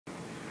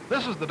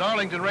This is the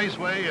Darlington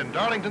Raceway in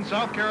Darlington,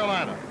 South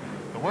Carolina,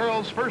 the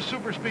world's first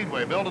super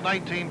speedway built in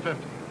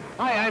 1950.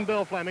 Hi, I'm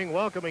Bill Fleming,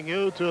 welcoming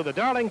you to the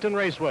Darlington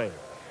Raceway.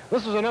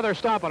 This is another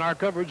stop on our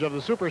coverage of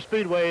the super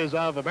speedways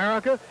of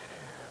America.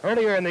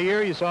 Earlier in the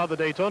year, you saw the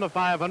Daytona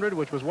 500,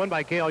 which was won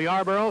by Cale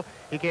Yarborough.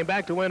 He came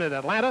back to win at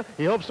Atlanta.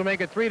 He hopes to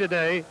make it 3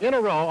 today in a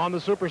row on the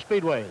super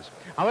speedways.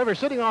 However,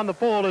 sitting on the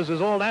pole is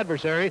his old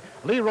adversary,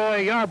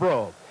 Leroy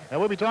Yarborough, and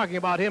we'll be talking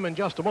about him in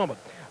just a moment.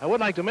 I would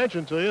like to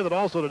mention to you that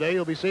also today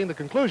you'll be seeing the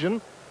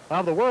conclusion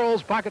of the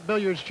World's Pocket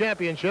Billiards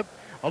Championship.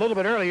 A little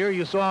bit earlier,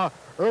 you saw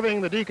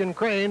Irving the Deacon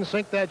Crane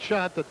sink that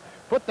shot that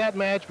put that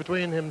match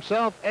between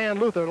himself and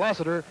Luther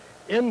Lassiter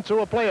into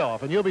a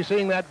playoff, and you'll be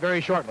seeing that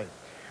very shortly.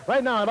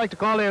 Right now, I'd like to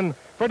call in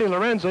Freddie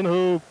Lorenzen,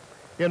 who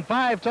in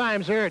 5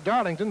 times here at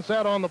Darlington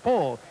sat on the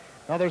pole.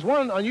 Now, there's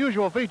one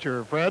unusual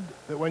feature, Fred,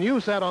 that when you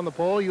sat on the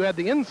pole, you had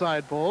the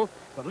inside pole,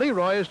 but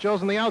Leroy has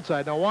chosen the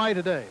outside. Now, why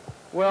today?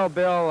 Well,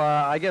 Bill,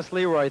 I guess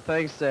Leroy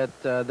thinks that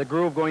the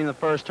groove going in the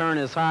first turn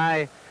is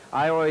high.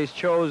 I always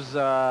chose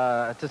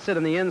to sit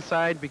on the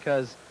inside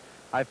because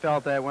I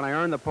felt that when I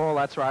earned the pole,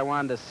 that's where I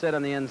wanted to sit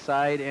on the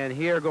inside. And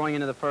here, going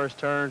into the first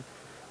turn,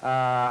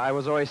 I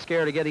was always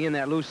scared of getting in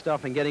that loose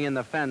stuff and getting in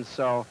the fence.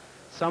 So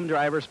some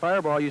drivers,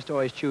 Fireball, used to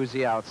always choose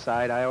the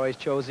outside. I always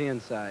chose the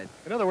inside.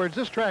 In other words,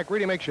 this track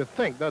really makes you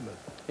think, doesn't it?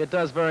 It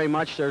does very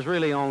much. There's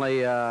really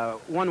only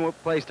one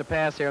place to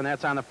pass here, and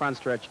that's on the front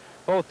stretch.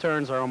 Both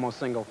turns are almost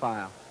single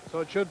file. So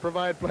it should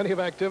provide plenty of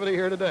activity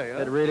here today, huh?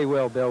 It really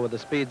will, Bill, with the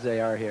speeds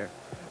they are here.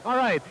 All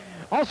right.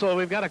 Also,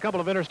 we've got a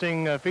couple of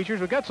interesting features.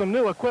 We've got some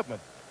new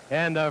equipment.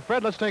 And,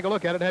 Fred, let's take a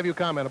look at it and have you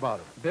comment about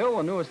it. Bill,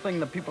 the newest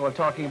thing that people are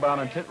talking about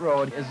on pit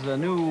road is the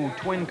new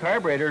twin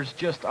carburetors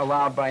just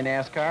allowed by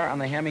NASCAR on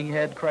the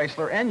Hemminghead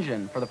Chrysler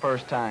engine for the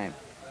first time.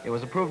 It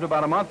was approved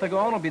about a month ago,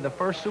 and it'll be the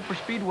first super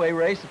speedway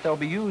race that they'll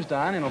be used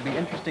on, and it'll be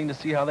interesting to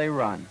see how they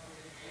run.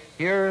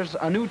 Here's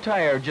a new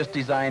tire just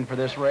designed for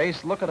this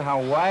race. Look at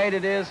how wide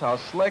it is, how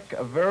slick,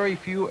 very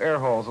few air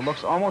holes. It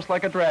looks almost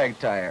like a drag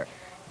tire.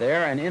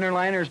 There, an inner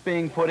liner is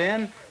being put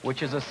in,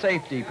 which is a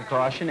safety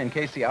precaution in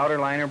case the outer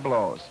liner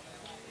blows.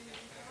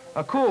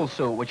 A cool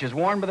suit, which is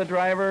worn by the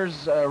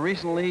drivers,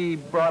 recently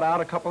brought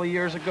out a couple of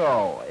years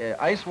ago.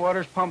 Ice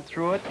water's pumped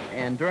through it,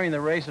 and during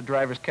the race, the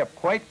drivers kept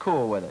quite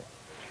cool with it.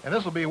 And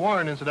this will be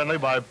worn, incidentally,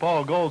 by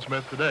Paul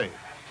Goldsmith today.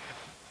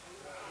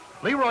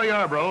 Leroy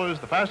Yarborough is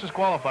the fastest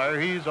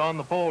qualifier. He's on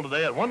the pole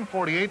today at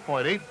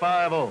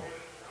 148.850.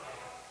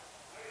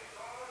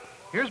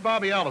 Here's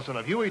Bobby Allison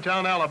of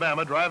Hueytown,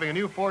 Alabama, driving a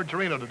new Ford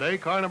Torino today,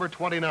 car number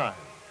 29.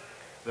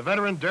 The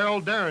veteran Darrell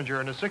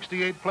Derringer in a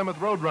 68 Plymouth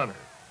Roadrunner.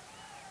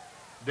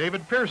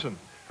 David Pearson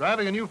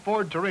driving a new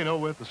Ford Torino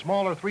with the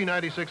smaller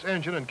 396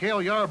 engine, and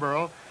Cale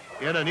Yarborough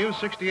in a new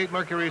 68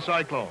 Mercury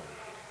Cyclone.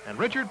 And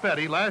Richard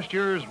Petty, last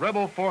year's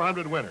Rebel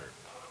 400 winner.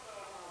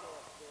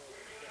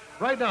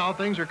 Right now,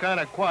 things are kind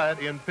of quiet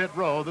in pit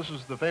row. This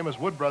is the famous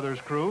Wood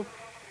Brothers crew,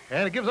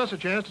 and it gives us a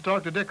chance to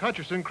talk to Dick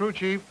Hutcherson, crew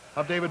chief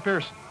of David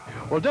Pearson.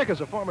 Well, Dick, as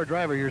a former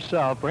driver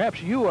yourself,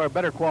 perhaps you are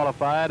better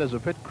qualified as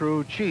a pit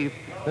crew chief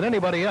than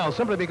anybody else,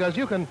 simply because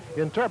you can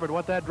interpret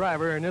what that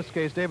driver, in this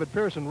case David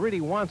Pearson, really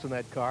wants in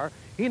that car.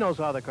 He knows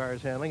how the car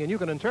is handling, and you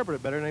can interpret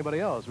it better than anybody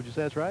else. Would you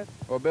say that's right?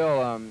 Well,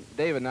 Bill,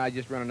 David and I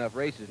just run enough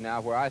races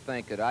now where I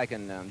think that I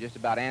can just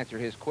about answer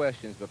his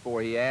questions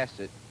before he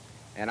asks it.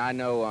 And I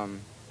know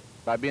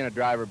by being a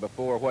driver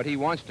before what he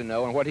wants to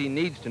know and what he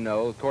needs to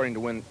know according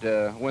to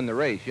win the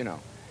race, you know.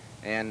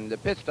 And the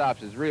pit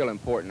stops is real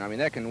important. I mean,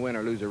 that can win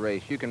or lose a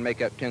race. You can make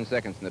up 10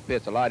 seconds in the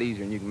pits a lot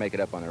easier than you can make it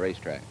up on the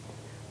racetrack.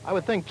 I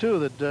would think, too,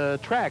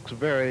 that tracks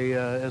vary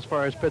as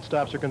far as pit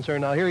stops are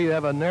concerned. Now, here you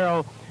have a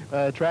narrow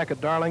track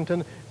at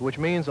Darlington, which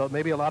means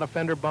maybe a lot of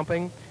fender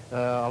bumping,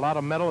 a lot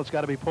of metal that's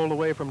got to be pulled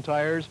away from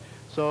tires.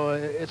 So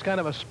it's kind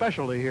of a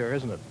specialty here,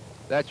 isn't it?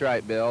 That's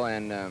right, Bill,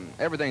 and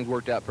everything's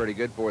worked out pretty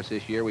good for us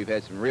this year. We've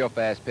had some real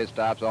fast pit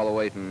stops all the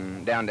way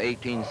from down to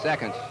 18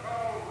 seconds.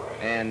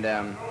 And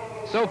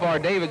so far,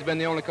 David's been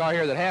the only car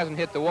here that hasn't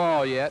hit the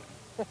wall yet.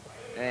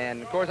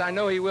 And, of course, I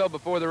know he will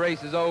before the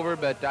race is over,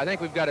 but I think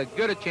we've got as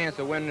good a chance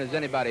of winning as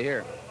anybody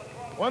here.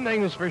 One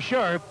thing is for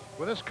sure,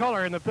 with this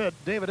color in the pit,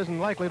 David isn't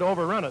likely to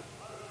overrun it.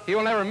 He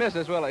will never miss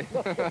us, will he?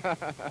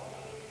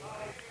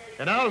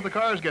 And now as the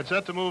cars get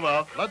set to move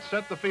out, let's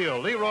set the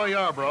field. Leroy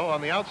Yarborough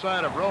on the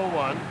outside of row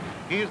 1.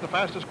 He's the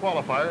fastest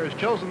qualifier, has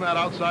chosen that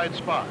outside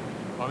spot.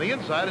 On the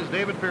inside is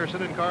David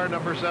Pearson in car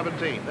number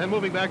 17. Then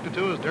moving back to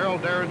 2 is Darrell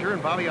Derringer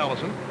and Bobby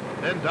Allison.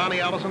 Then Donnie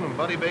Allison and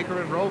Buddy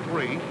Baker in row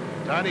 3.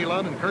 Tiny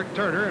Lund and Kirk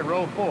Turner in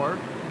row 4.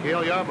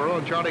 Cale Yarborough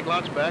and Charlie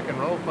Glotzback in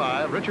row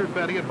 5. Richard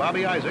Petty and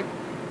Bobby Isaac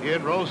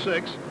in row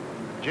 6.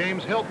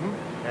 James Hilton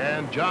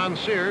and John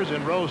Sears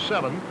in row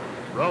 7.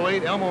 Row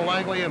 8, Elmo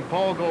Langley and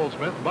Paul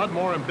Goldsmith. Bud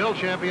Moore and Bill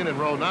Champion in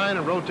row 9.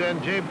 And row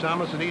 10, Jabe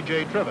Thomas and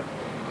E.J. Trivet.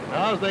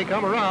 Now as they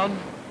come around,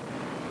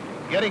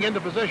 getting into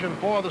position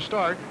for the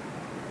start.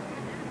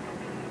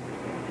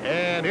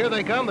 And here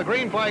they come. The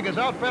green flag is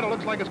out. Fred, it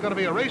looks like it's going to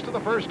be a race to the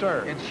first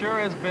turn. It sure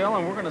is, Bill,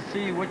 and we're going to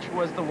see which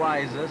was the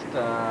wisest,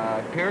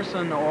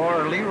 Pearson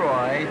or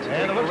Leroy.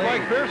 And it looks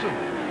like Pearson.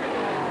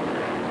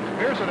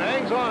 Pearson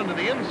hangs on to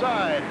the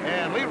inside,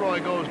 and Leroy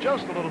goes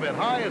just a little bit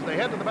high as they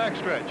head to the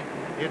backstretch.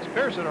 It's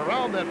Pearson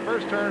around that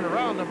first turn,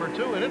 around number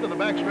 2, and into the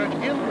backstretch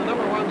in the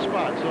number 1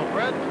 spot. So,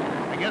 Fred,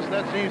 I guess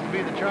that seems to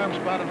be the charm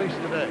spot, at least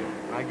today.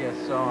 I guess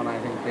so, and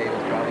I think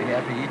David's probably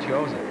happy he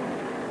chose it.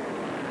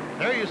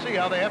 There you see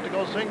how they have to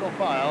go single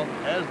file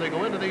as they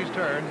go into these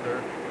turns.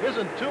 There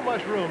isn't too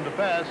much room to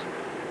pass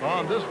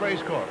on this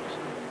race course.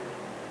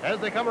 As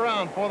they come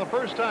around for the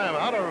first time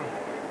out of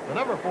the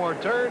number 4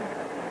 turn,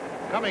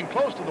 coming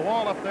close to the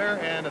wall up there,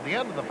 and at the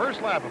end of the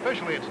first lap,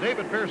 officially it's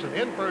David Pearson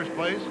in first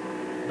place,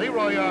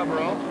 Leroy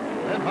Yarborough,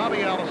 then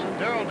Bobby Allison,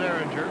 Darrell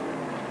Derringer,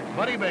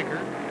 Buddy Baker,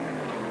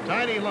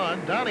 Tiny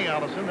Lund, Donnie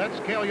Allison, that's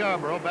Cale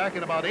Yarborough back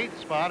in about 8th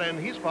spot, and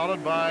he's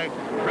followed by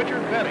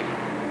Richard Petty.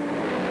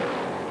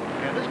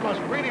 And this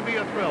must really be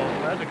a thrill,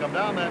 Fred, to come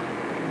down that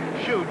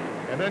chute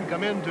and then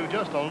come into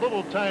just a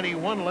little tiny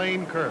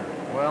 1-lane curve.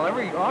 Well,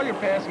 all your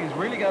passing's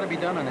really got to be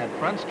done on that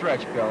front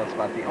stretch, Bill. It's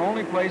about the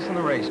only place in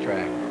the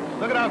racetrack.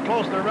 Look at how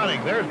close they're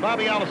running. There's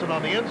Bobby Allison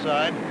on the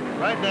inside,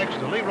 right next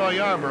to Leroy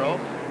Yarborough.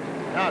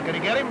 Now, can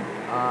he get him?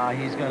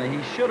 He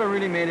should have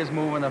really made his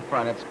move in the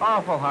front. It's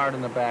awful hard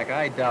in the back.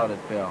 I doubt it,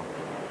 Bill.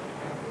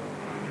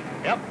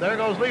 Yep, there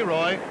goes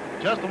Leroy,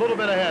 just a little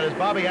bit ahead as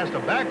Bobby has to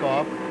back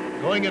off,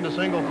 going into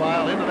single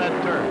file into that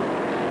turn.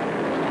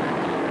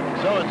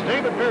 So it's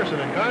David Pearson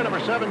in car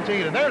number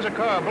 17, and there's a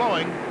car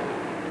blowing.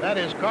 That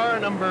is car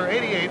number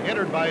 88,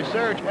 entered by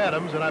Serge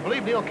Adams, and I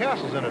believe Neil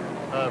Castle's in it,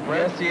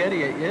 Fred. Yes, he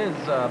is.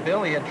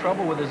 Bill, he had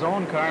trouble with his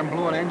own car and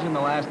blew an engine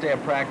the last day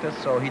of practice,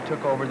 so he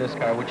took over this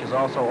car, which is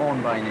also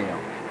owned by Neil.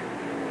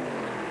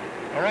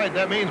 All right,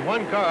 that means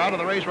 1 car out of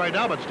the race right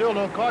now, but still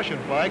no caution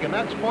flag, and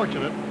that's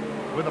fortunate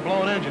with the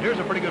blown engine. Here's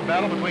a pretty good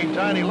battle between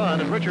Tiny Lund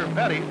and Richard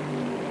Petty.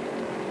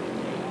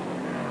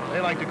 They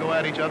like to go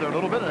at each other a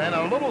little bit, and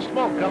a little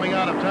smoke coming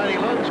out of Tiny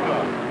Lund's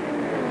car.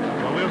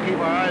 So we'll keep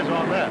our eyes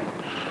on that.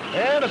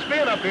 And a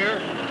spin up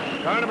here.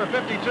 Car number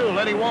 52,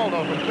 Lenny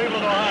Waldo from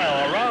Cleveland,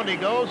 Ohio. Around he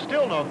goes,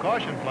 still no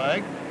caution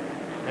flag.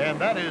 And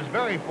that is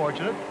very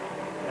fortunate.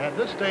 At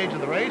this stage of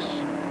the race,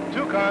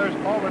 2 cars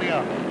already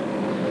out.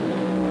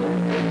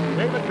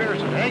 David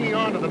Pearson hanging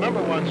on to the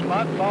number 1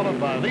 spot, followed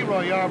by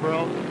Leroy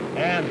Yarborough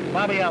and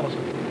Bobby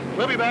Allison.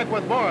 We'll be back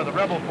with more of the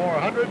Rebel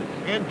 400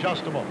 in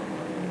just a moment.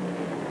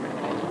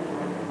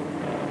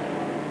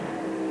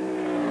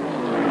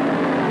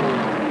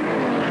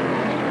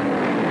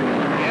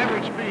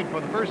 For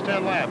the first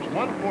 10 laps,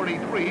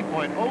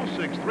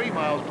 143.063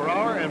 miles per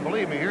hour, and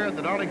believe me, here at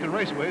the Darlington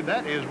Raceway,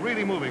 that is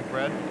really moving,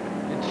 Fred.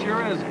 It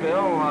sure is,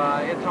 Bill.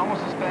 It's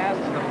almost as fast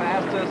as the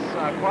fastest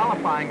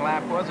qualifying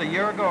lap was a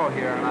year ago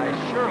here, and I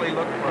surely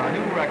look for a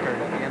new record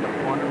at the end of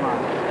 400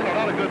 miles. And a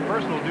lot of good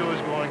personal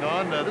duels going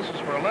on. This is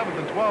for 11th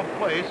and 12th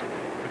place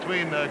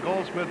between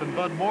Goldsmith and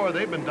Bud Moore.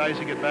 They've been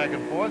dicing it back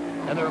and forth,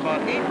 and there are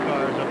about 8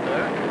 cars up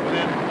there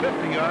within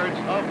 50 yards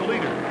of the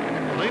leader.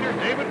 The leader,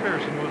 David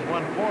Pearson, who has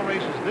won 4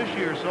 races this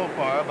year so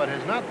far, but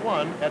has not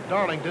won at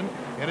Darlington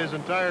in his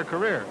entire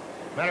career.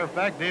 Matter of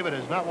fact, David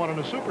has not won in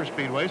a super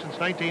speedway since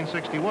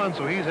 1961,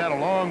 so he's had a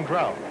long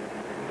drought.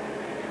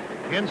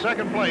 In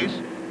second place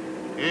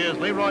is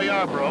Leroy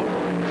Yarborough,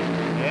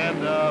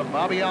 and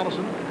Bobby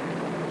Allison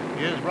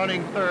is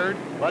running third.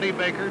 Buddy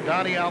Baker,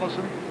 Donnie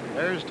Allison,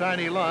 there's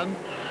Tiny Lund,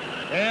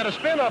 and a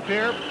spin up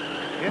here.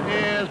 It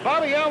is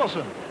Bobby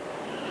Allison.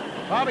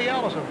 Bobby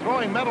Allison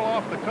throwing metal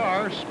off the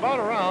car, spun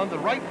around. The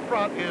right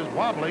front is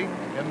wobbly.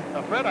 And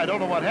Fred, I don't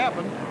know what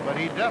happened, but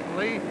he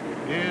definitely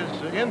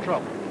is in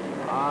trouble.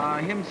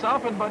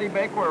 Himself and Buddy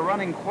Baker were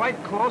running quite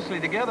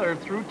closely together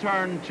through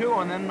turn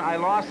 2, and then I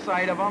lost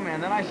sight of him,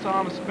 and then I saw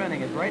him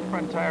spinning. His right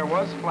front tire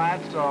was flat,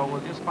 so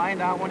we'll just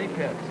find out when he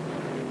pits.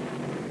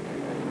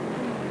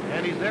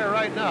 And he's there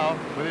right now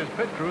with his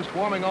pit crew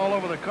swarming all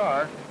over the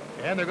car,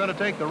 and they're going to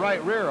take the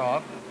right rear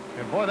off.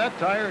 And boy, that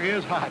tire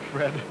is hot,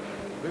 Fred.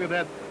 Look at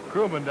that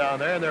crewman down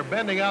there, and they're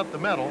bending out the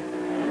metal.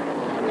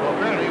 So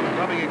apparently he was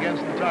rubbing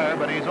against the tire,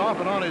 but he's off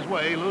and on his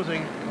way,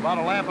 losing about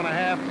a lap and a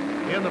half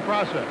in the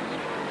process.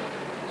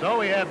 So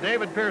we have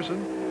David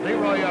Pearson,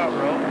 Leroy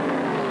Yarborough,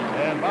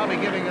 and Bobby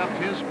giving up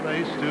his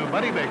place to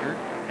Buddy Baker,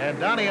 and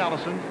Donnie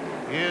Allison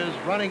is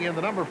running in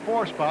the number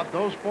 4 spot,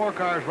 those 4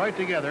 cars right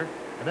together,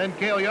 and then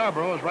Cale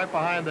Yarborough is right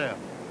behind them.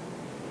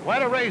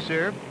 Quite a race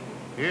here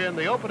in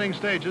the opening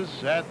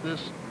stages at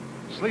this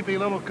sleepy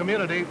little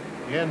community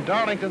in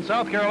Darlington,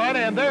 South Carolina,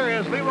 and there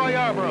is Leroy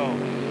Yarborough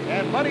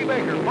and Buddy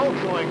Baker both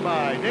going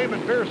by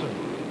David Pearson.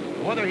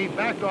 Whether he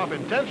backed off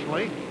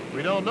intentionally,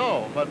 we don't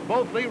know, but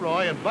both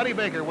Leroy and Buddy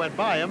Baker went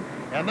by him,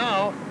 and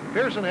now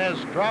Pearson has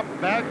dropped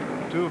back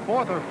to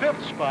 4th or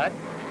 5th spot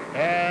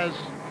as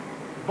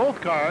both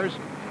cars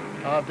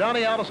of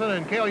Donnie Allison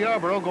and Cale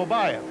Yarborough go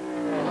by him.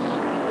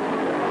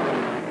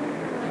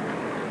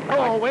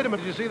 Oh, wait a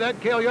minute. Did you see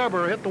that? Cale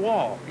Yarborough hit the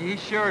wall. He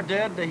sure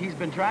did. He's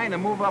been trying to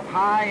move up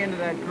high into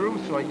that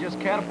groove, so he just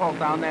catapulted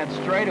down that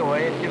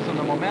straightaway. It gives him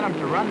the momentum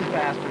to run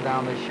faster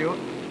down the chute,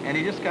 and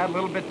he just got a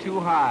little bit too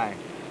high.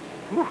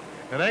 Whew.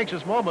 An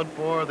anxious moment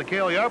for the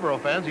Cale Yarborough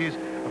fans. He's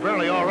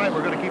apparently all right.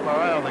 We're going to keep our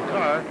eye on the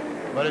car.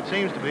 but it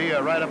seems to be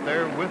right up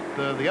there with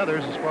the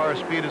others as far as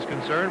speed is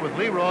concerned, with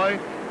Leroy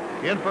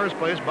in first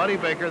place, Buddy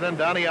Baker, then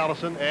Donnie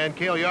Allison, and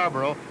Cale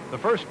Yarborough. The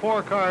first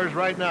 4 cars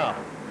right now.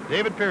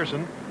 David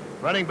Pearson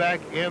running back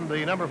in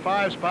the number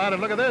 5 spot,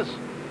 and look at this.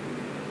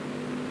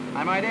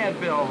 I might add,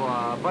 Bill,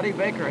 Buddy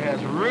Baker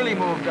has really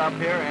moved up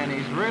here, and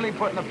he's really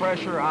putting the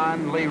pressure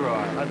on Leroy.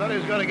 I thought he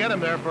was going to get him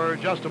there for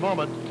just a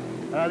moment.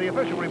 The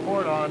official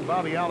report on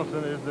Bobby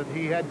Allison is that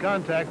he had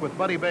contact with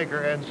Buddy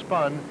Baker and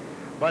spun,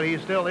 but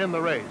he's still in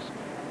the race.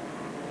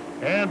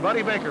 And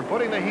Buddy Baker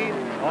putting the heat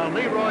on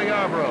Leroy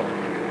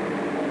Yarborough.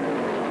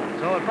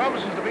 So it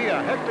promises to be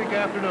a hectic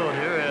afternoon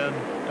here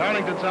in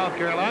Darlington, South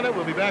Carolina.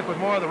 We'll be back with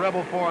more of the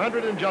Rebel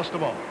 400 in just a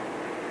moment.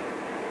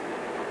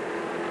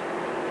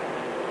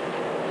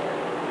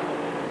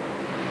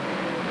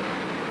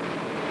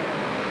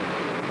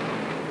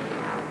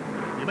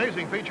 The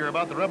amazing feature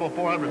about the Rebel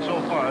 400 so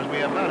far is we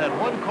have not had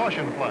one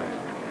caution flag.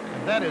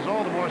 And that is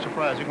all the more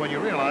surprising when you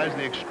realize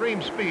the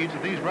extreme speeds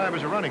that these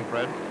drivers are running,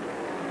 Fred.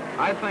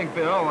 I think,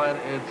 Bill, that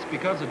it's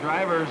because the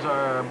drivers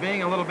are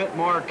being a little bit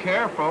more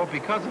careful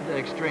because of the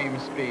extreme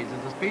speeds.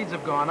 As the speeds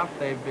have gone up,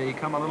 they've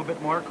become a little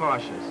bit more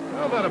cautious.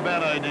 Well, not a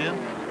bad idea.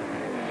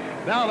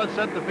 Now let's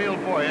set the field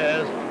for you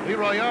as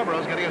Leroy Yarborough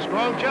is getting a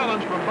strong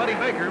challenge from Buddy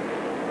Baker.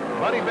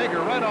 Buddy Baker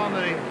right on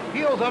the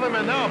heels of him,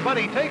 and now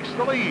Buddy takes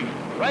the lead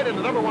right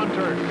into number 1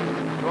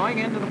 turn. Going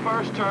into the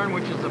first turn,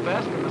 which is the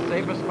best and the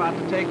safest spot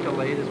to take the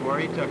lead, is where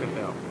he took it,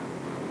 Bill.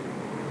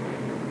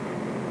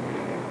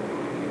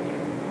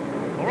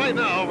 Well, right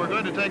now, we're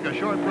going to take a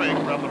short break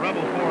from the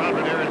Rebel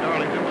 400 here in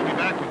Darlington. We'll be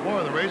back with more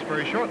of the race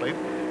very shortly.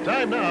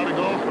 Time now to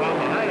go from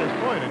the highest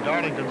point in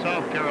Darlington,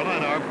 South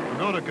Carolina, our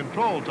Pagoda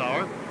Control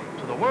Tower,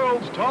 to the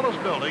world's tallest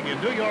building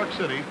in New York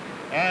City,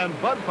 and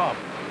Bud Pump.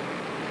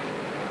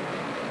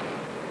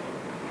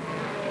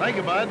 Thank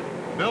you, Bud.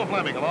 Bill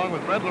Fleming, along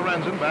with Fred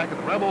Lorenzen, back at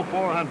the Rebel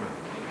 400.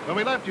 When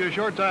we left you a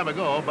short time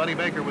ago, Buddy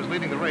Baker was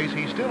leading the race.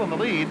 He's still in the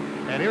lead,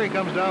 and here he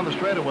comes down the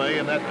straightaway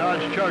in that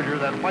Dodge Charger,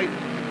 that white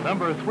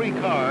number 3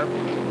 car.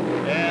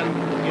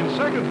 And in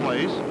second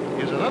place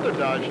is another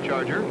Dodge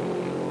Charger,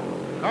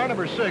 car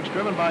number 6,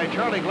 driven by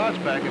Charlie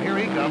Glotzback, and here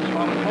he comes,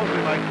 followed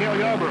closely by Cale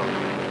Yarborough.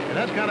 And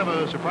that's kind of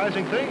a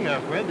surprising thing,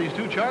 Fred, these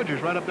 2 Chargers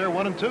right up there,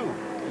 1 and 2.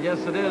 Yes,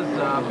 it is,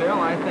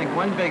 Bill. I think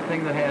one big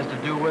thing that has to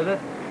do with it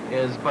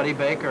is Buddy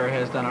Baker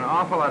has done an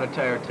awful lot of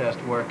tire test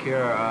work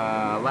here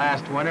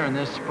last winter and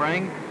this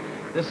spring.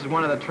 This is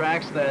one of the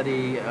tracks that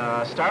he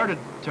started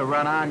to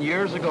run on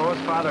years ago.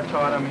 His father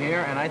taught him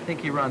here, and I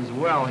think he runs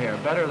well here,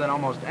 better than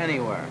almost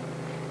anywhere.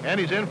 And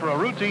he's in for a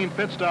routine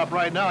pit stop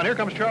right now. And here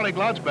comes Charlie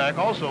Glotzback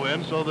also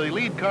in, so the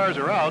lead cars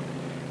are out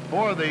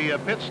for the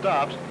pit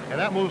stops,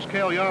 and that moves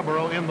Cale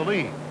Yarborough in the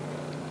lead.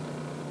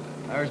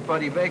 There's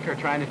Buddy Baker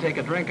trying to take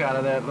a drink out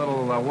of that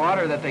little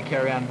water that they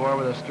carry on board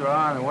with a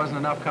straw, and there wasn't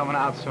enough coming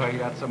out, so he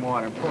got some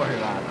water and poured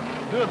it on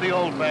him. Do it the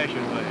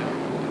old-fashioned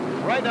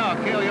way. Right now,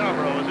 Cale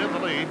Yarborough is in the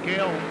lead.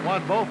 Cale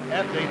won both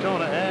at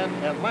Daytona and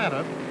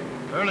Atlanta.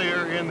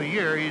 Earlier in the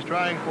year, he's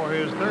trying for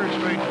his 3rd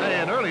straight day,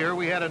 and earlier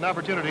we had an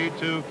opportunity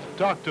to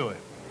talk to him.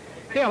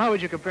 Cale, how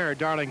would you compare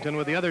Darlington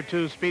with the other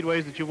 2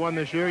 speedways that you won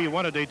this year? You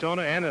won at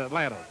Daytona and at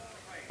Atlanta.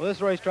 Well,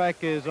 this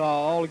racetrack is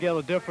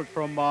altogether different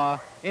from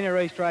any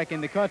racetrack in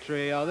the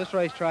country. This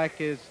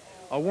racetrack is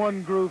a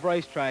one-groove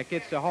racetrack.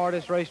 It's the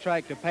hardest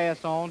racetrack to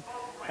pass on,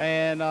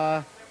 and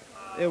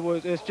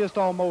it's just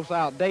almost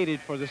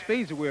outdated for the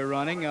speeds that we're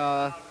running.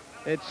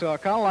 It's kind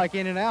of like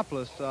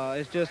Indianapolis.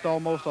 It's just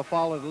almost a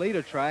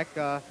follow-the-leader track.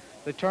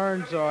 The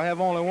turns have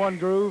only 1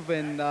 groove,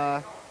 and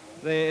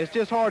it's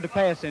just hard to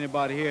pass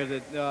anybody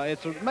here.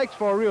 It makes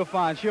for a real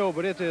fine show,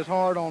 but it is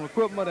hard on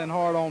equipment and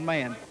hard on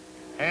man.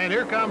 And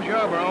here comes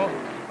Yarborough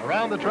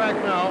around the track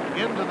now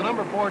into the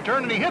number 4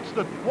 turn, and he hits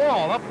the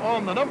wall up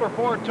on the number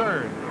 4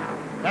 turn.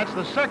 That's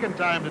the 2nd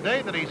time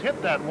today that he's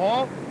hit that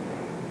wall.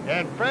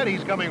 And Fred,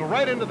 he's coming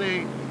right into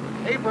the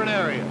apron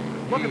area.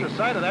 Look at the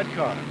side of that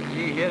car.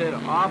 He hit it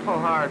awful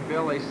hard,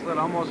 Bill. He slid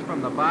almost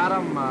from the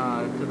bottom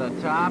to the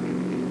top.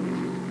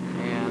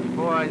 And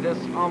boy, this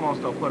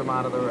almost will put him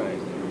out of the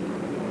race.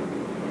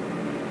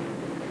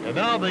 And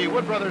now the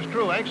Wood Brothers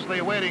crew anxiously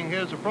awaiting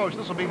his approach.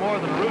 This will be more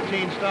than a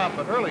routine stop,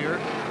 but earlier,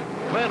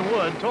 Glenn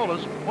Wood told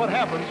us what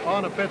happens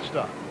on a pit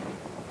stop.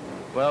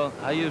 Well,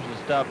 I usually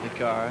stop the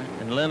car,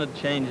 and Leonard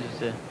changes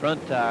the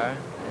front tire,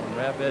 and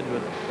Rap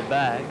Edward the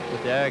back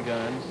with the air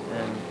guns,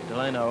 and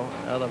Delano,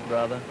 other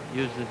brother,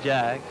 uses the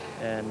jack,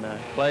 and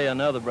Clay,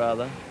 another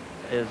brother,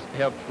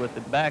 helps with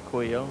the back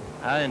wheel.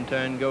 I, in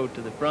turn, go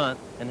to the front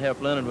and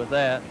help Leonard with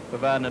that,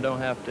 providing I don't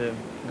have to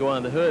go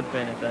under the hood for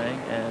anything,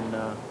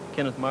 and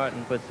Kenneth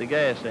Martin puts the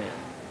gas in.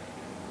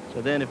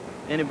 So then if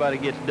anybody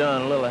gets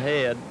done a little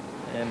ahead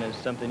and there's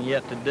something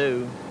yet to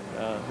do,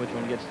 which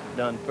one gets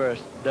done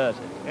first does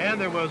it.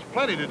 And there was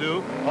plenty to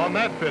do on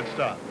that pit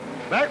stop.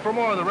 Back for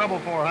more of the Rebel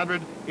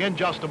 400 in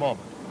just a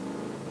moment.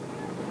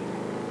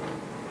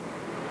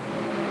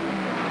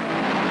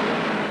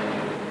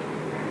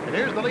 And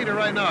here's the leader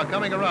right now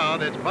coming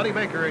around. It's Buddy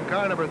Baker in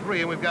car number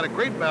 3, and we've got a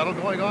great battle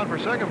going on for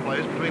 2nd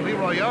place between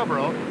Leroy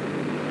Yarborough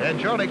and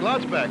Charlie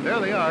Glotzback. There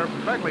they are,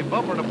 practically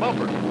bumper to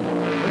bumper.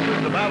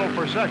 battle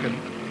for second.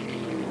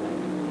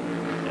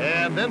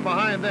 And then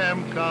behind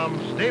them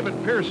comes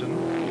David Pearson,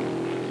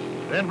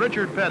 then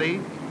Richard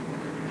Petty,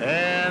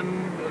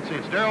 and let's see,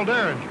 it's Darrell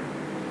Derringer.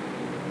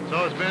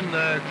 So it's been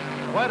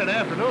quite an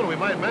afternoon, we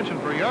might mention,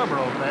 for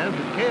Yarborough fans,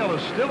 but Cale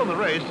is still in the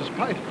race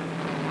despite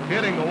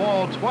hitting the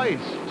wall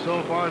twice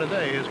so far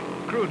today. His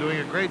crew doing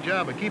a great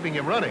job of keeping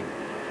him running.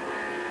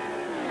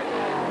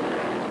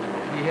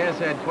 He has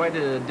had quite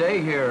a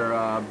day here,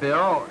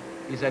 Bill.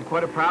 He's had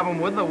quite a problem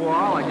with the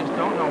wall. I just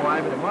don't know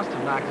why, but it must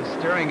have knocked his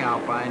steering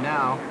out by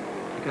now,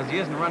 because he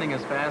isn't running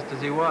as fast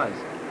as he was.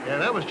 Yeah,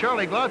 that was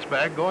Charlie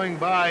Glotzback going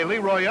by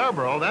Leroy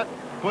Yarborough. That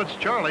puts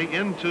Charlie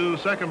into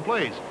second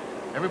place.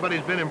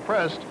 Everybody's been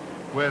impressed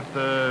with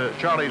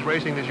Charlie's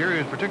racing this year. He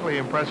was particularly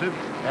impressive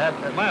at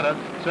Atlanta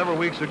several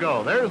weeks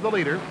ago. There's the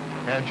leader,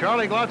 and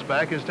Charlie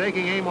Glotzback is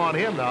taking aim on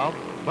him now.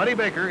 Buddy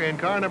Baker in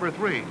car number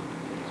 3.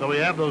 So we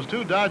have those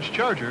two Dodge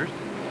Chargers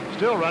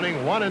still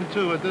running 1 and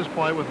 2 at this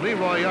point, with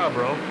Leroy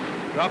Yarborough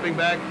dropping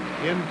back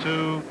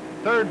into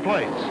third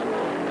place.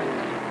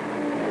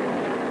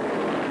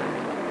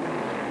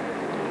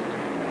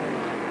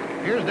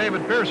 Here's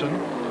David Pearson,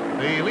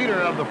 the leader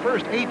of the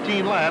first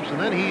 18 laps, and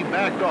then he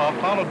backed off,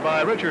 followed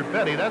by Richard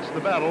Petty. That's the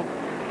battle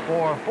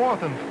for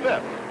 4th and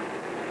 5th.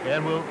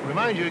 And we'll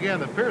remind you again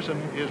that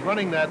Pearson is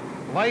running that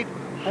light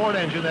Ford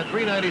engine, that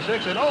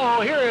 396, and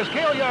oh, here is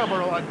Cale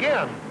Yarborough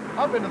again,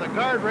 up into the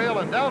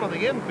guardrail and down to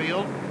the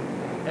infield,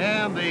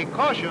 and the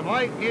caution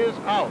light is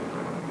out.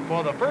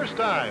 For the first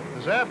time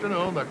this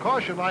afternoon, the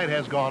caution light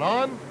has gone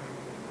on,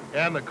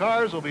 and the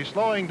cars will be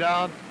slowing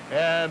down,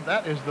 and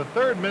that is the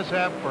third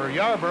mishap for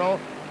Yarborough.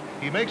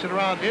 He makes it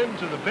around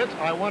into the pits.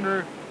 I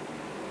wonder,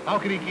 how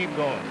can he keep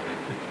going?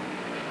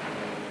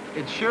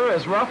 It sure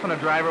is rough on a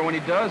driver when he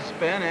does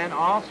spin, and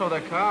also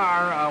the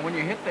car, when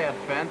you hit that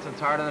fence,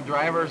 it's hard on the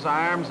driver's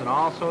arms and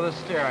also the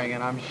steering,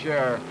 and I'm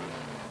sure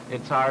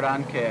it's hard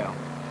on Cale.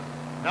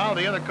 Now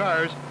the other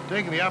cars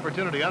taking the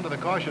opportunity under the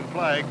caution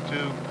flag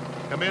to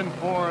come in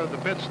for the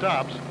pit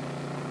stops.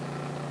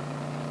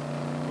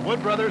 The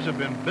Wood brothers have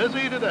been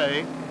busy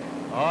today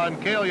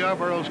on Cale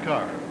Yarborough's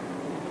car.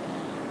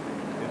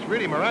 It's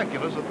really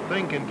miraculous that the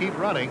thing can keep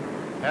running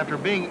after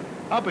being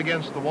up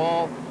against the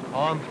wall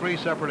on 3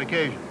 separate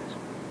occasions.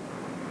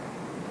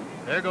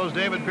 There goes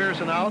David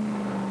Pearson out.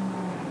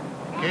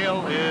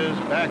 Cale is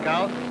back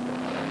out.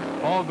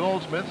 Paul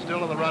Goldsmith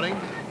still in the running.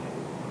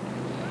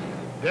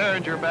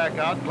 Derringer back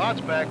out.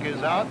 Glotzback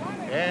is out,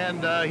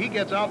 and he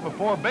gets out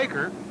before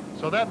Baker,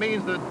 so that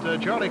means that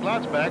Charlie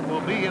Glotzback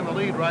will be in the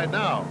lead right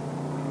now.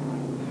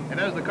 And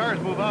as the cars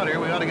move out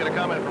here, we ought to get a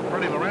comment from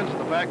Freddie Lorenz on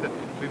the fact that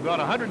we've got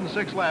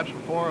 106 laps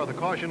before the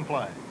caution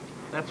flag.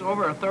 That's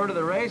over a third of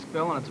the race,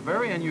 Bill, and it's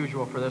very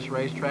unusual for this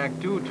racetrack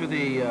due to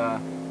the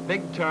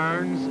big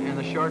turns and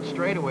the short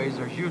straightaways.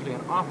 There's usually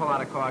an awful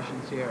lot of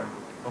cautions here.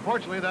 Well,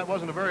 fortunately, that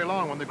wasn't a very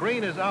long one. The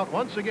green is out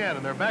once again,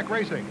 and they're back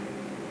racing.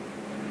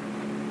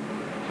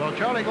 So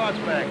Charlie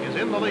Glotzback is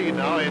in the lead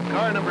now in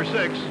car number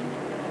 6.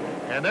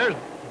 And there's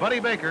Buddy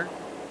Baker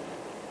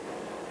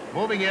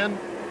moving in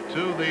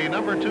to the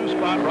number 2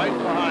 spot right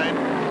behind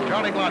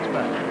Charlie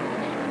Glotzback.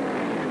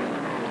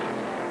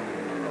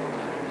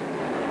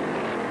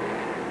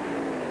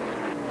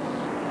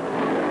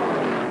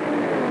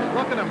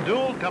 Look at them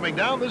duel coming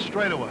down this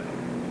straightaway.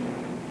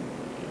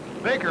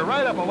 Baker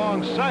right up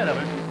alongside of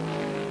it.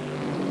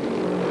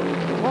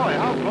 Boy,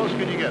 how close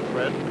can you get,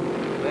 Fred?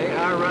 They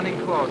are running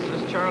close.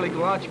 This Charlie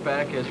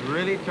Glotzback has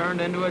really turned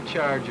into a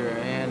Charger,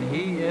 and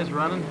he is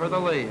running for the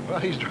lead. Well,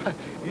 he's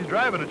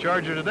driving a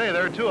Charger today.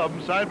 There are 2 of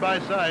them side by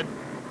side.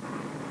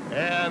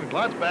 And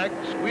Glotzback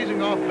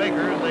squeezing off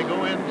Baker as they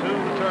go into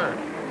the turn.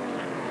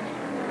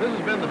 This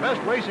has been the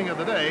best racing of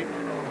the day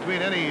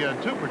between any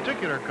 2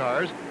 particular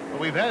cars, but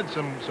we've had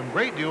some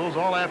great duels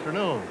all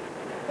afternoon.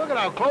 Look at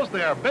how close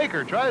they are.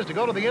 Baker tries to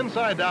go to the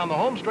inside down the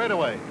home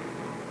straightaway.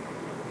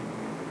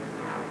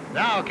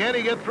 Now, can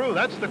he get through?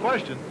 That's the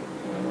question.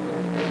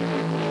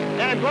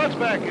 And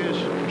Glotzback is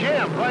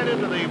jammed right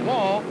into the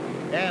wall,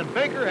 and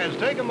Baker has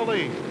taken the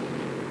lead.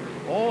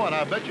 Oh, and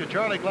I bet you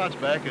Charlie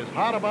Glotzback is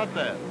hot about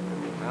that.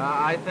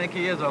 I think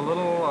he is a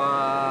little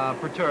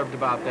perturbed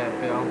about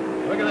that, Bill.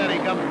 Look at that. He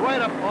comes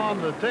right up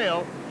on the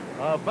tail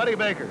of Buddy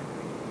Baker.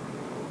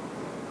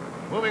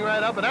 Moving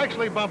right up and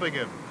actually bumping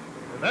him.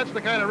 And that's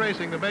the kind of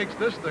racing that makes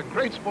this the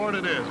great sport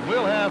it is.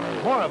 We'll have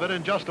more of it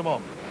in just a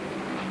moment.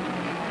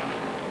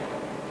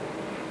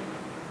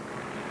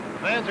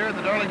 Fans here at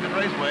the Darlington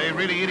Raceway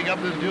really eating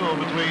up this duel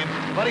between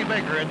Buddy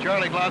Baker and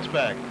Charlie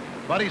Glotzback.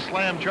 Buddy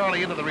slammed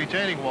Charlie into the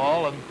retaining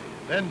wall, and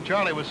then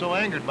Charlie was so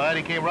angered by it,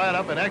 he came right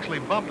up and actually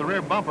bumped the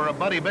rear bumper of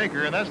Buddy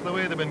Baker, and that's the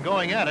way they've been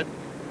going at it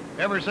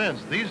ever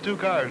since. These 2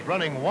 cars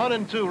running 1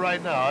 and 2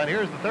 right now, and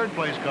here's the 3rd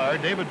place car,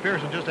 David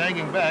Pearson, just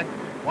hanging back,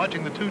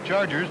 watching the 2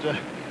 Chargers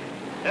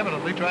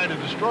evidently trying to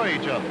destroy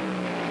each other.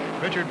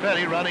 Richard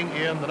Petty running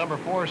in the number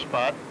 4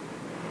 spot.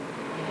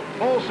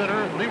 Pole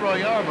sitter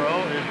Leroy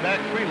Yarborough is back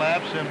 3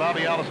 laps, and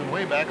Bobby Allison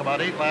way back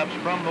about 8 laps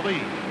from the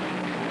lead.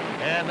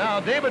 And now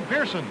David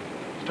Pearson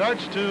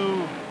starts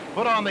to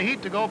put on the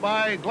heat to go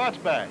by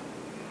Glotzback.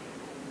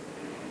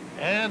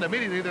 And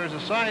immediately there's a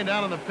sign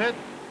down in the pit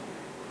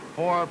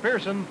for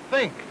Pearson,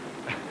 think.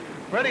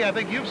 Freddie, I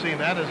think you've seen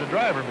that as a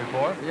driver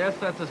before. Yes,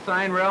 that's a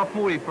sign Ralph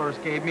Moody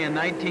first gave me in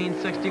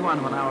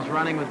 1961 when I was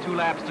running with 2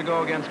 laps to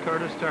go against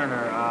Curtis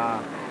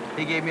Turner.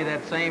 He gave me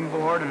that same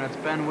board, and it's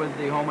been with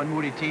the Holman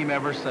Moody team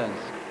ever since.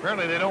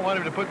 Apparently they don't want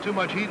him to put too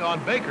much heat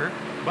on Baker,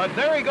 but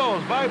there he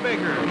goes by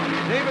Baker.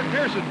 David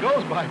Pearson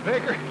goes by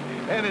Baker,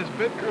 and his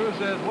pit crew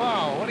says,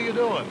 wow, what are you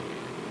doing?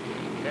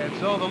 And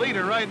so the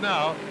leader right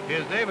now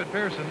is David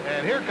Pearson,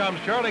 and here comes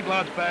Charlie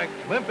Glotzback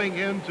limping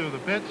into the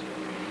pits.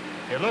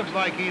 It looks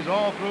like he's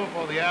all through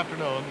for the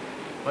afternoon,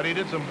 but he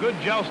did some good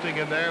jousting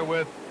in there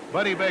with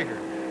Buddy Baker.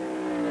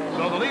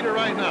 So the leader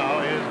right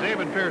now is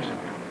David Pearson.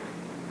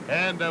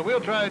 And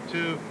we'll try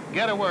to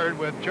get a word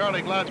with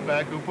Charlie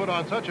Glotzback, who put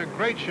on such a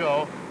great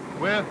show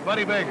with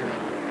Buddy Baker.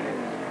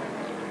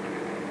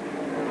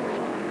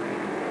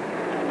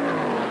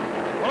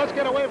 Well, let's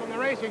get away from the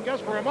racing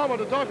just for a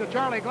moment to talk to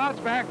Charlie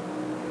Glotzback.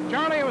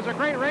 Charlie, it was a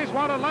great race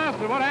while it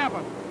lasted. What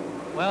happened?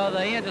 Well,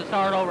 the engine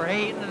started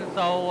overheating, and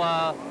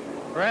so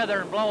rather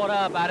than blow it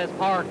up, I just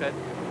parked it.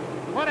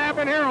 What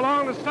happened here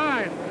along the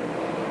Stein?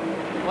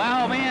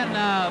 Well, me and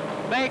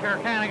Baker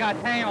kind of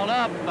got tangled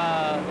up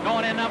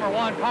going in number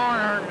 1 corner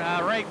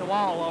and raked the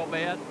wall a little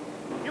bit.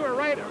 You were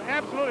right,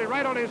 absolutely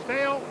right on his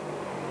tail.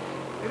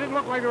 It didn't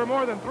look like there were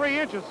more than 3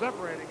 inches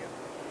separating it.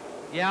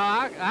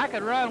 Yeah, I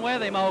could run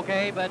with him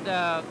okay, but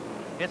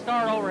it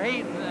started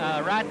overheating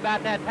right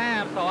about that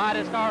time, so I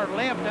just started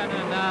lifting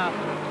and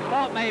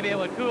thought maybe it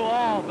would cool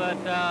off, but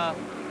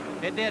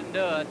it didn't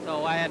do it,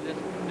 so I had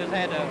just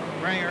had to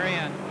bring her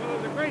in. Well,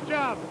 it was a great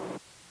job.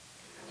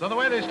 So the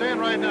way they stand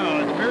right now,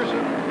 it's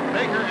Pearson,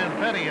 Baker, and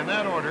Petty in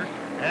that order,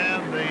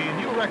 and the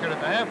new record at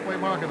the halfway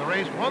mark of the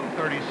race,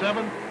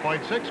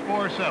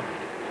 137.647.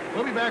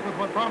 We'll be back with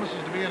what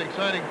promises to be an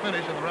exciting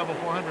finish in the Rebel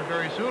 400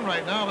 very soon.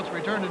 Right now, let's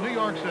return to New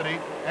York City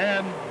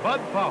and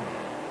Bud Powell.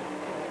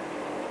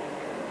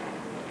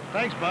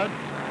 Thanks, Bud.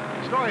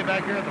 The story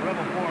back here at the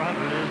Rebel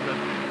 400 is that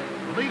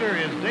the leader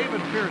is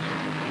David Pearson,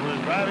 who is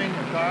driving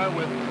a car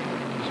with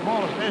the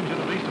smallest engine,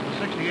 at least of the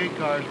 68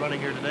 cars running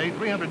here today,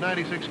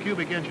 396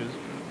 cubic inches.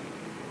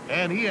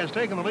 And he has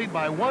taken the lead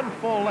by 1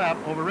 full lap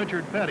over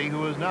Richard Petty,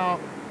 who is now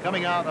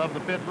coming out of the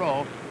pit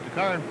row. The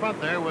car in front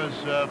there was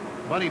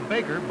Buddy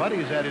Baker.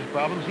 Buddy's had his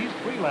problems. He's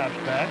 3 laps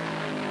back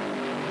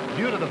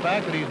due to the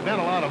fact that he's bent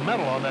a lot of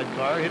metal on that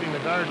car, hitting the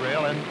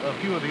guardrail and a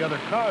few of the other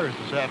cars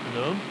this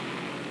afternoon.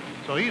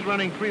 So he's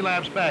running 3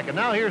 laps back. And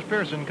now here's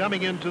Pearson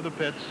coming into the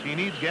pits. He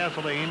needs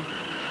gasoline.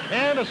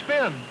 And a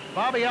spin.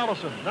 Bobby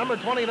Allison, number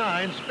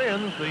 29,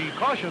 spins. The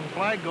caution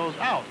flag goes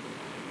out.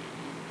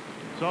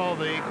 So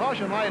the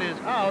caution light is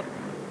out.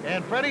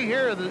 And Freddie,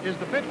 here is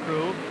the pit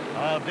crew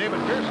of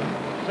David Pearson,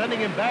 sending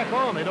him back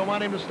on. They don't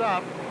want him to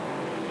stop.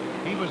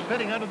 He was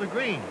pitting under the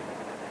green.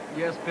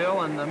 Yes,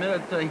 Bill, and the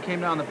minute he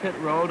came down the pit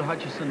road,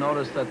 Hutchison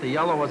noticed that the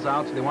yellow was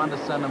out, so they wanted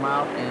to send him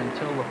out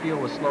until the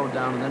field was slowed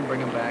down and then bring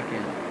him back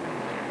in.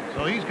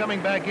 So he's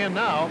coming back in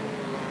now,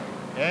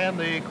 and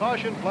the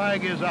caution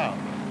flag is out.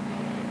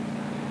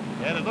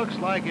 And it looks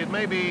like it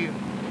may be,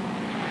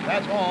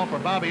 that's all for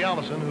Bobby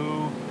Allison,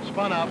 who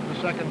spun out the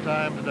second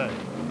time today.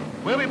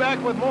 We'll be back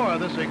with more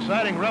of this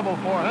exciting Rebel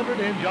 400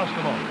 in just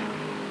a moment.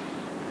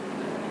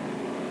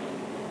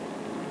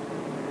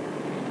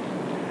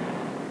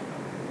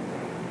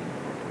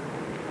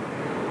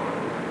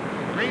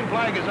 The green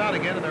flag is out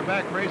again, and they're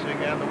back racing,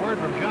 and the word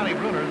from Johnny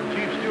Bruner, the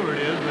chief steward,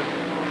 is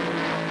that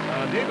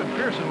David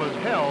Pearson was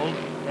held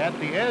at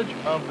the edge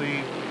of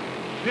the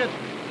pit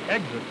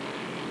exit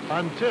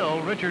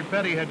until Richard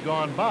Petty had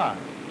gone by.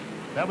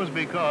 That was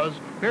because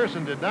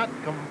Pearson did not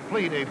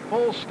complete a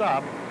full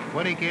stop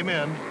when he came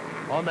in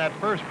on that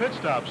first pit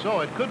stop, so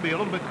it could be a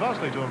little bit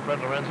costly to him, Fred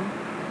Lorenzen.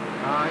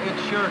 It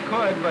sure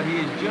could, but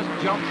he's just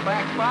jumped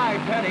back by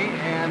Petty,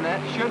 and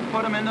that should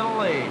put him into the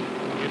lead.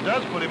 It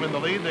does put him in the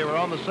lead. They were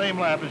on the same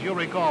lap. As you'll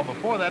recall,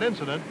 before that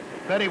incident,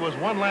 Petty was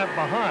 1 lap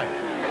behind.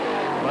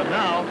 But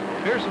now,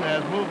 Pearson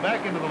has moved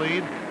back into the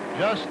lead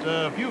just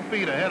a few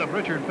feet ahead of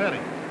Richard Petty.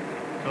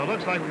 So it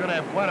looks like we're going to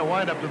have quite a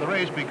wind-up to the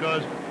race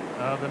because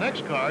the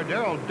next car,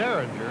 Darrell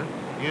Derringer,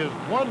 is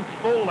 1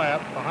 full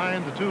lap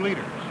behind the 2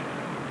 leaders.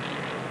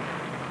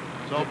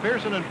 So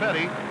Pearson and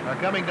Petty are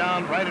coming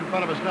down right in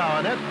front of us now,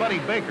 and that's Buddy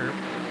Baker.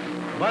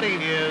 Buddy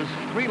is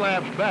 3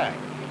 laps back,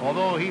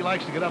 although he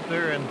likes to get up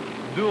there and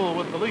duel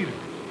with the leader.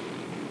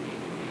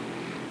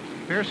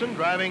 Pearson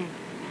driving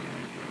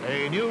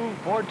a new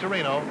Ford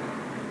Torino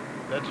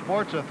that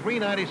sports a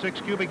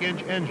 396 cubic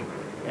inch engine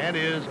and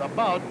is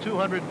about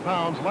 200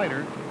 pounds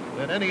lighter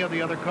than any of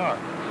the other cars.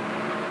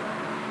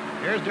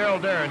 Here's Darrell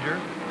Derringer,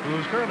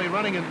 who's currently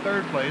running in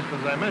 3rd place, but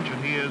as I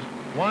mentioned, he is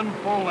 1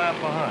 full lap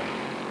behind.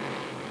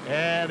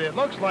 And it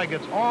looks like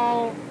it's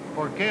all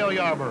for Cale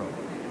Yarborough.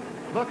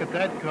 Look at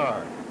that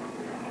car.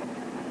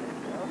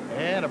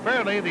 And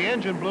apparently the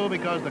engine blew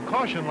because the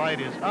caution light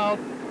is out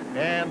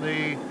and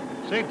the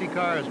safety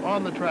car is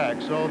on the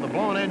track. So the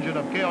blown engine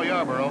of Cale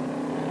Yarborough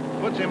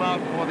puts him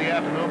out for the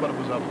afternoon, but it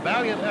was a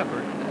valiant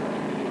effort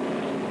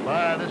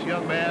by this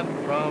young man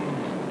from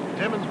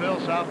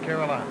Timmonsville, South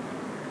Carolina.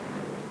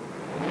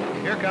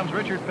 Here comes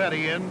Richard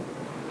Petty in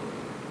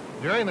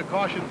during the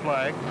caution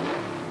flag.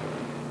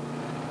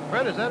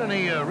 Fred, is that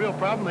any real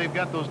problem? They've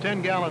got those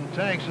 10-gallon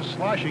tanks just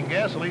sloshing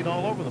gasoline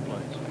all over the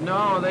place.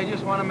 No, they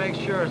just want to make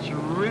sure it's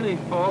really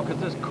full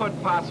because this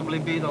could possibly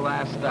be the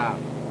last stop.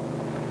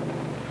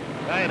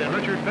 Right, and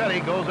Richard Petty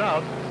goes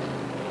out.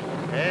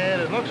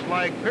 And it looks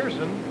like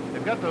Pearson,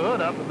 they've got the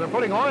hood up and they're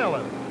putting oil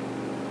in it.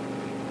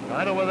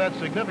 I don't know whether that's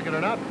significant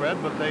or not,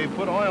 Fred, but they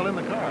put oil in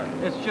the car.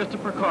 It's just a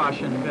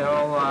precaution,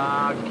 Bill.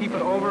 Keep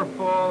it over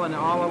full, and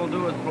all it'll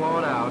do is blow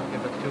it out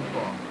if it's too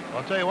full.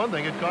 I'll tell you one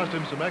thing, it cost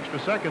him some extra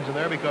seconds in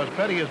there because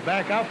Petty is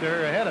back out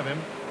there ahead of him.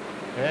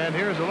 And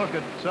here's a look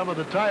at some of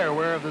the tire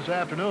wear of this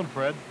afternoon,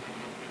 Fred.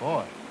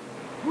 Boy,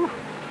 whew.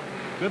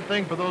 Good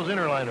thing for those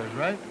inner liners,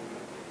 right?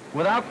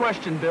 Without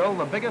question, Bill,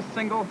 the biggest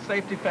single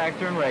safety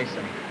factor in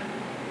racing.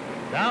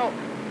 Now,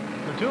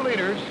 the two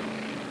leaders,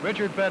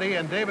 Richard Petty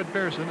and David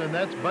Pearson, and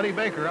that's Buddy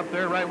Baker up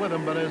there right with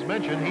him. But as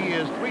mentioned, he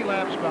is 3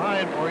 laps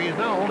behind, or he is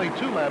now only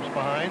 2 laps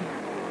behind.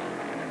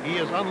 He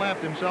has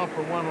unlapped himself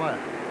for 1 lap.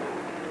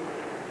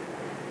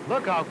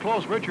 Look how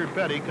close Richard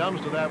Petty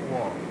comes to that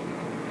wall.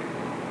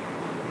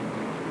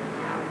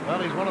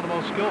 Well, he's one of the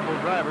most skillful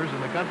drivers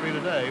in the country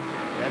today,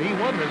 and he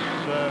won this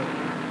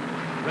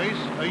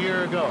race a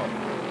year ago.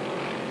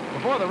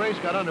 Before the race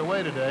got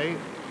underway today,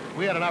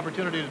 we had an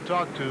opportunity to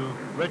talk to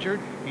Richard.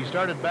 He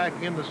started back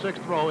in the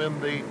 6th row in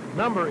the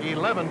number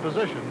 11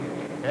 position,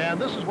 and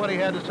this is what he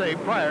had to say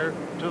prior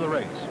to the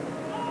race.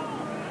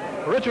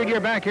 Richard, you're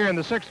back here in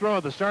the 6th row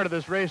at the start of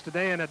this race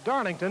today, and at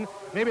Darlington,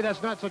 maybe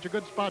that's not such a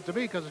good spot to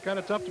be because it's kind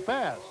of tough to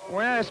pass.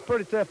 Well, it's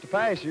pretty tough to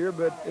pass here,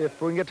 but if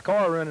we can get the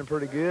car running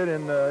pretty good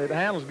and it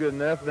handles good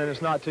enough, then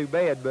it's not too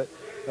bad. But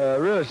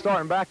really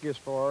starting back this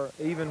far,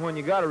 even when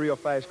you got a real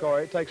fast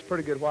car, it takes a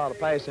pretty good while to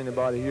pass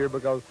anybody here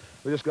because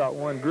we just got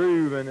 1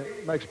 groove, and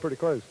it makes it pretty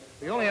close.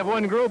 You only have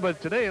 1 groove,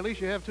 but today at least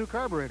you have 2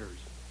 carburetors.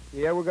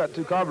 Yeah, we got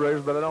 2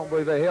 carburetors, but I don't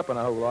believe they're helping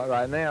a whole lot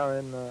right now,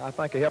 and I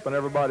think they're helping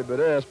everybody but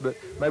us, but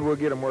maybe we'll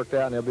get them worked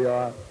out, and they'll be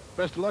all right.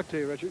 Best of luck to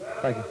you, Richard.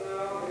 Thank you.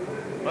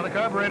 Well, the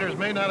carburetors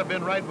may not have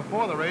been right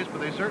before the race,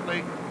 but they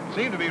certainly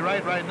seem to be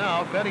right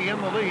now. Petty in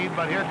the lead,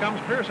 but here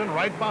comes Pearson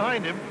right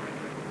behind him.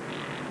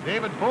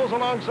 David pulls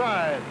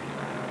alongside.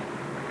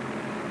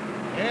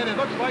 And it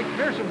looks like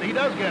Pearson, he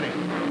does get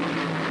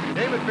him.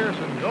 David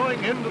Pearson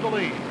going into the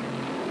lead.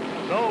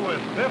 So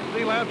with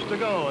 50 laps to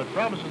go, it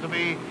promises to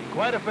be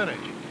quite a finish.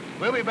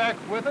 We'll be back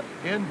with it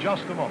in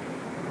just a moment.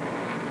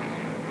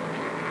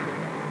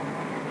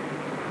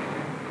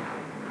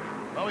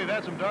 Well, we've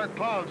had some dark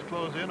clouds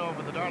close in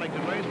over the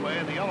Darlington Raceway,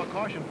 and the yellow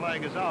caution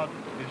flag is out.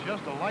 It's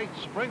just a light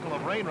sprinkle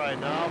of rain right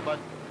now, but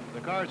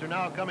the cars are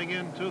now coming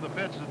into the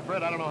pits. And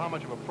Fred, I don't know how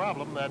much of a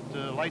problem that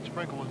light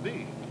sprinkle would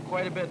be.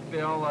 Quite a bit,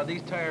 Bill.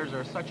 These tires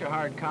are such a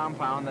hard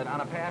compound that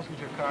on a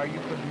passenger car, you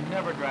could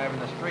never drive in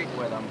the street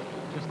with them.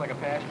 Just like a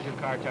passenger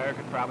car tire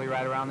could probably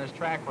ride around this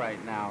track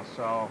right now.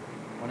 So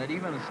when it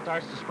even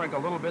starts to sprinkle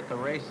a little bit, the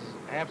race is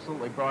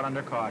absolutely brought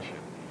under caution.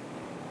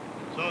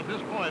 So at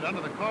this point,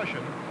 under the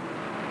caution,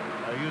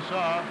 you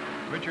saw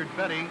Richard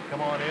Petty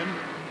come on in.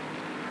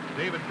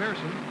 David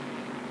Pearson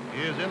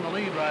is in the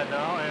lead right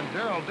now, and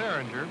Darrell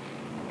Derringer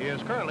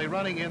is currently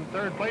running in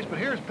 3rd place, but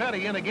here's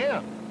Petty in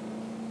again.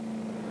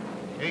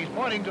 He's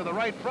pointing to the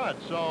right front,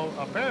 so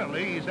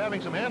apparently he's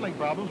having some handling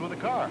problems with the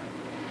car.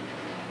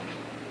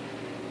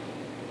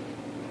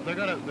 They're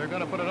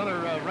gonna put another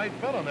right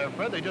front on there,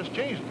 Fred. They just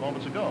changed it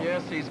moments ago.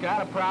 Yes, he's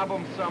got a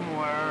problem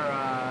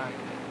somewhere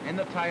in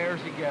the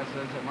tires, he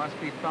guesses. It must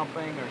be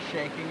thumping or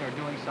shaking or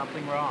doing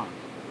something wrong.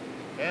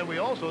 And we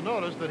also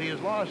noticed that he has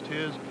lost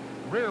his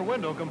rear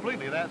window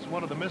completely. That's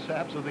one of the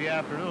mishaps of the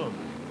afternoon.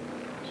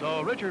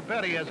 So Richard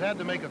Petty has had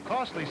to make a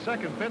costly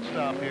 2nd pit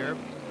stop here,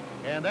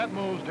 and that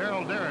moves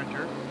Darrell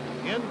Derringer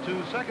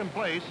into 2nd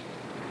place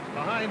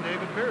behind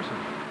David Pearson.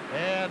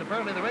 And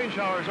apparently the rain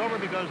shower is over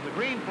because the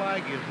green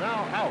flag is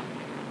now out.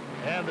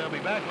 And they'll be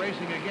back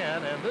racing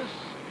again, and this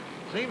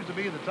seems to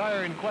be the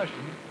tire in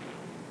question.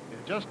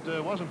 It just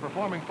wasn't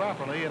performing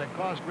properly, and it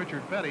cost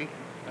Richard Petty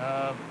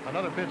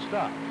another pit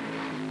stop.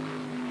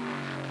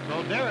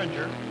 So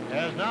Derringer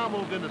has now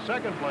moved into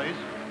 2nd place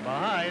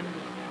behind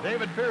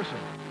David Pearson.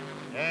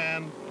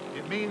 And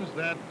it means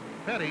that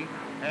Petty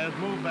has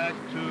moved back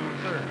to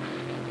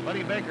 3rd.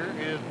 Buddy Baker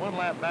is 1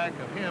 lap back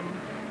of him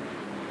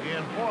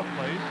in 4th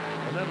place,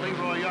 and then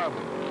Leroy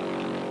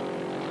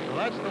Yarborough. So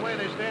that's the way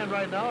they stand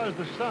right now as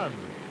the sun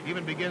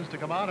even begins to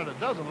come out, and it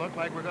doesn't look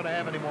like we're going to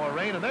have any more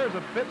rain. And there's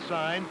a pit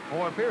sign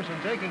for Pearson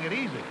taking it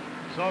easy.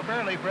 So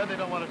apparently, Fred, they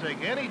don't want to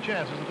take any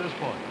chances at this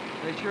point.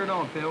 They sure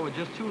don't, Bill. With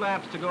just 2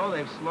 laps to go,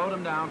 they've slowed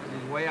him down because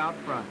he's way out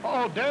front.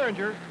 Oh,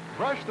 Derringer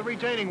brushed the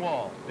retaining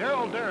wall.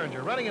 Darrell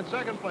Derringer, running in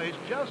 2nd place,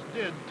 just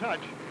did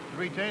touch the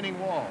retaining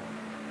wall.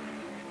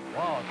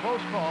 Wow, a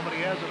close call, but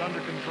he has it under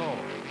control.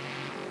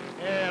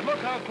 And look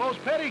how close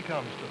Petty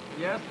comes to him.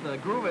 Yes, the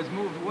groove has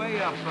moved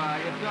way up.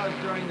 It does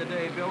during the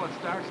day, Bill. It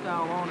starts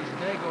down low, and as the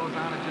day goes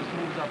on, it just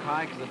moves up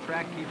high because the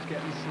track keeps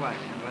getting slick.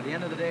 And by the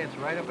end of the day, it's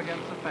right up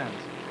against the fence.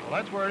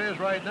 Well, that's where it is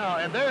right now.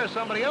 And there's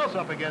somebody else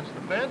up against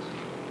the fence.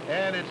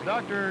 And it's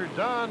Dr.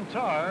 Don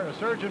Tarr, a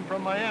surgeon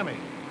from Miami,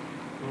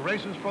 who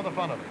races for the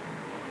fun of it.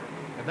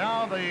 And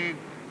now the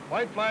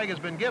white flag has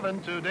been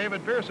given to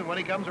David Pearson. When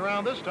he comes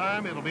around this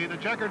time, it'll be the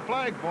checkered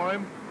flag for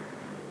him.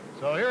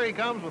 So here he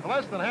comes with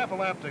less than half a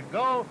lap to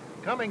go,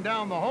 coming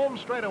down the home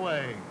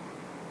straightaway.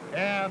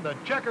 And the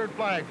checkered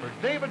flag for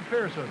David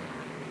Pearson.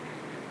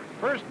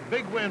 First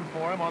big win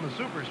for him on the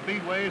super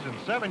speedways in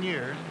 7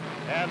 years,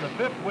 and the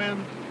 5th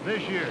win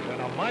this year.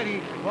 And a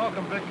mighty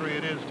welcome victory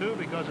it is, too,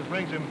 because it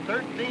brings him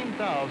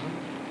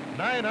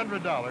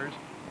 $13,900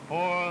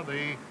 for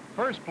the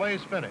first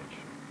place finish.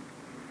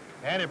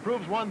 And it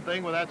proves one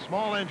thing with that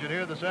small engine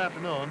here this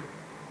afternoon,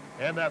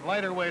 and that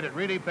lighter weight, it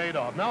really paid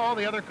off. Now all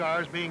the other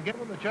cars being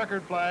given the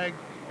checkered flag,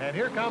 and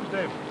here comes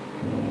David.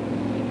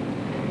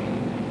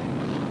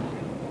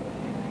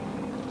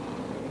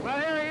 Well,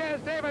 here he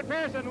is, David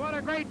Pearson. What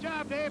a great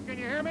job, Dave. Can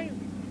you hear me?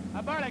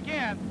 I barely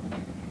can.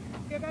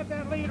 You got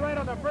that lead right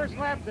on the first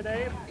lap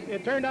today.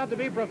 It turned out to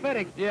be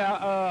prophetic.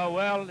 Yeah,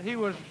 well, we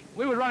was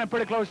running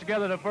pretty close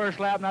together the first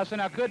lap, and I said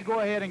I could go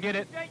ahead and get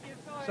it,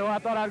 so I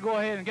thought I'd go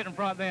ahead and get in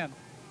front then.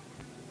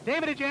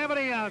 David, did you have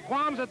any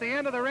qualms at the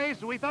end of the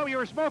race? We thought you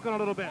were smoking a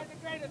little bit.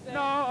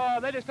 No,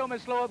 they just told me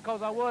to slow up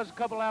because I was a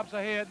couple laps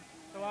ahead,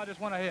 so I just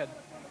went ahead.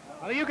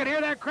 Well, you can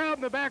hear that crowd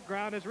in the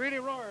background. It's really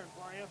roaring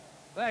for you.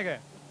 Thank you.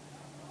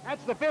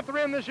 That's the 5th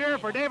win this year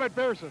for David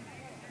Pearson.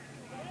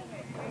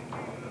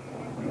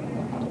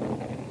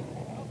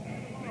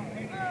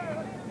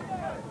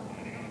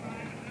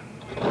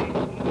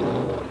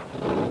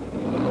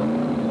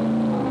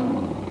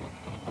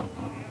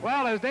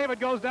 Well, as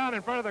David goes down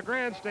in front of the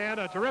grandstand,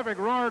 a terrific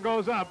roar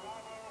goes up.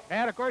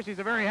 And, of course, he's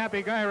a very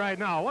happy guy right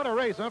now. What a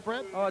race, huh,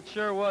 Fred? Oh, it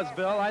sure was,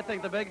 Bill. I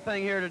think the big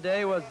thing here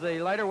today was the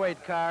lighter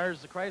weight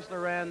cars. The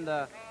Chrysler ran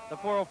the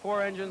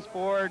 404 engines,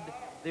 Ford.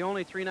 The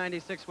only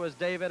 396 was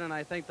David, and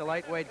I think the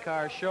lightweight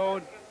cars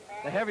showed.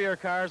 The heavier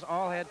cars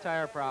all had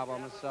tire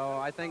problems, so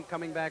I think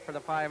coming back for the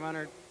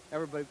 500,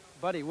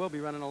 everybody will be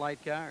running the light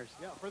cars.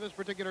 Yeah, for this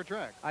particular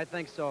track. I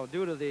think so,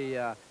 due to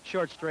the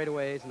short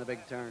straightaways and the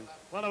big turns.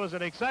 Well, it was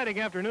an exciting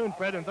afternoon,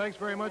 Fred, and thanks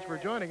very much for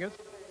joining us.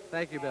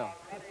 Thank you, Bill.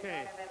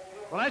 Okay.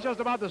 Well, that's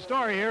just about the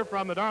story here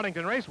from the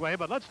Darlington Raceway,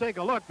 but let's take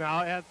a look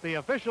now at the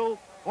official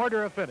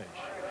order of finish.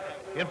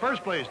 In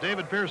first place,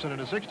 David Pearson in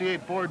a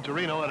 68 Ford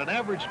Torino at an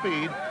average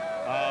speed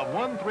of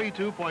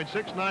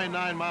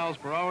 132.699 miles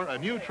per hour, a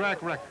new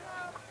track record.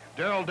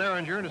 Darrell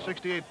Derringer in a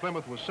 68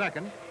 Plymouth was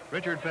second.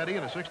 Richard Petty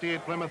in a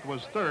 68 Plymouth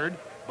was third.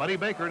 Buddy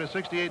Baker in a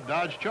 68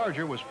 Dodge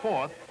Charger was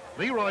fourth.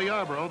 Leroy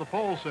Yarborough, the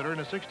pole sitter, in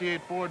a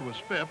 68 Ford was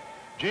fifth.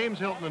 James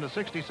Hilton in a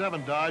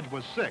 67 Dodge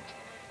was sixth.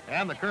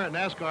 And the current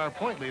NASCAR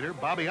point leader,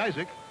 Bobby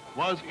Isaac,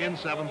 was in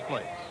 7th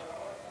place.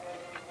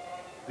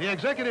 The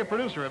executive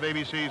producer of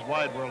ABC's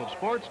Wide World of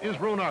Sports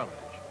is Roone Arledge.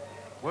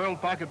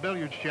 World Pocket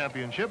Billiards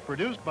Championship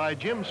produced by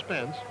Jim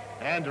Spence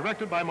and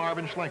directed by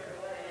Marvin Schlenker.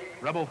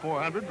 Rebel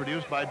 400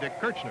 produced by Dick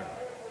Kirchner.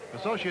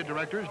 Associate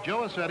directors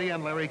Joe Assetti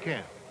and Larry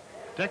Camp.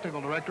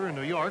 Technical director in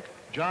New York,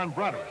 John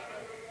Broderick.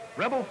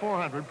 Rebel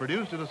 400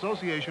 produced in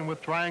association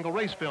with Triangle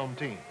Race Film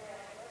Team.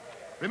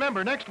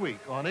 Remember, next week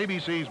on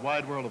ABC's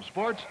Wide World of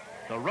Sports,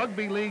 the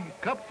Rugby League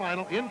Cup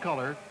Final in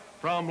color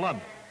from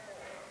London.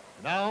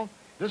 Now,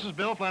 this is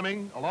Bill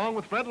Fleming, along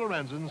with Fred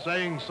Lorenzen,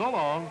 saying so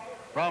long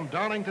from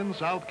Darlington,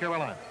 South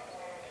Carolina.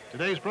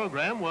 Today's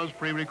program was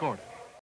pre-recorded.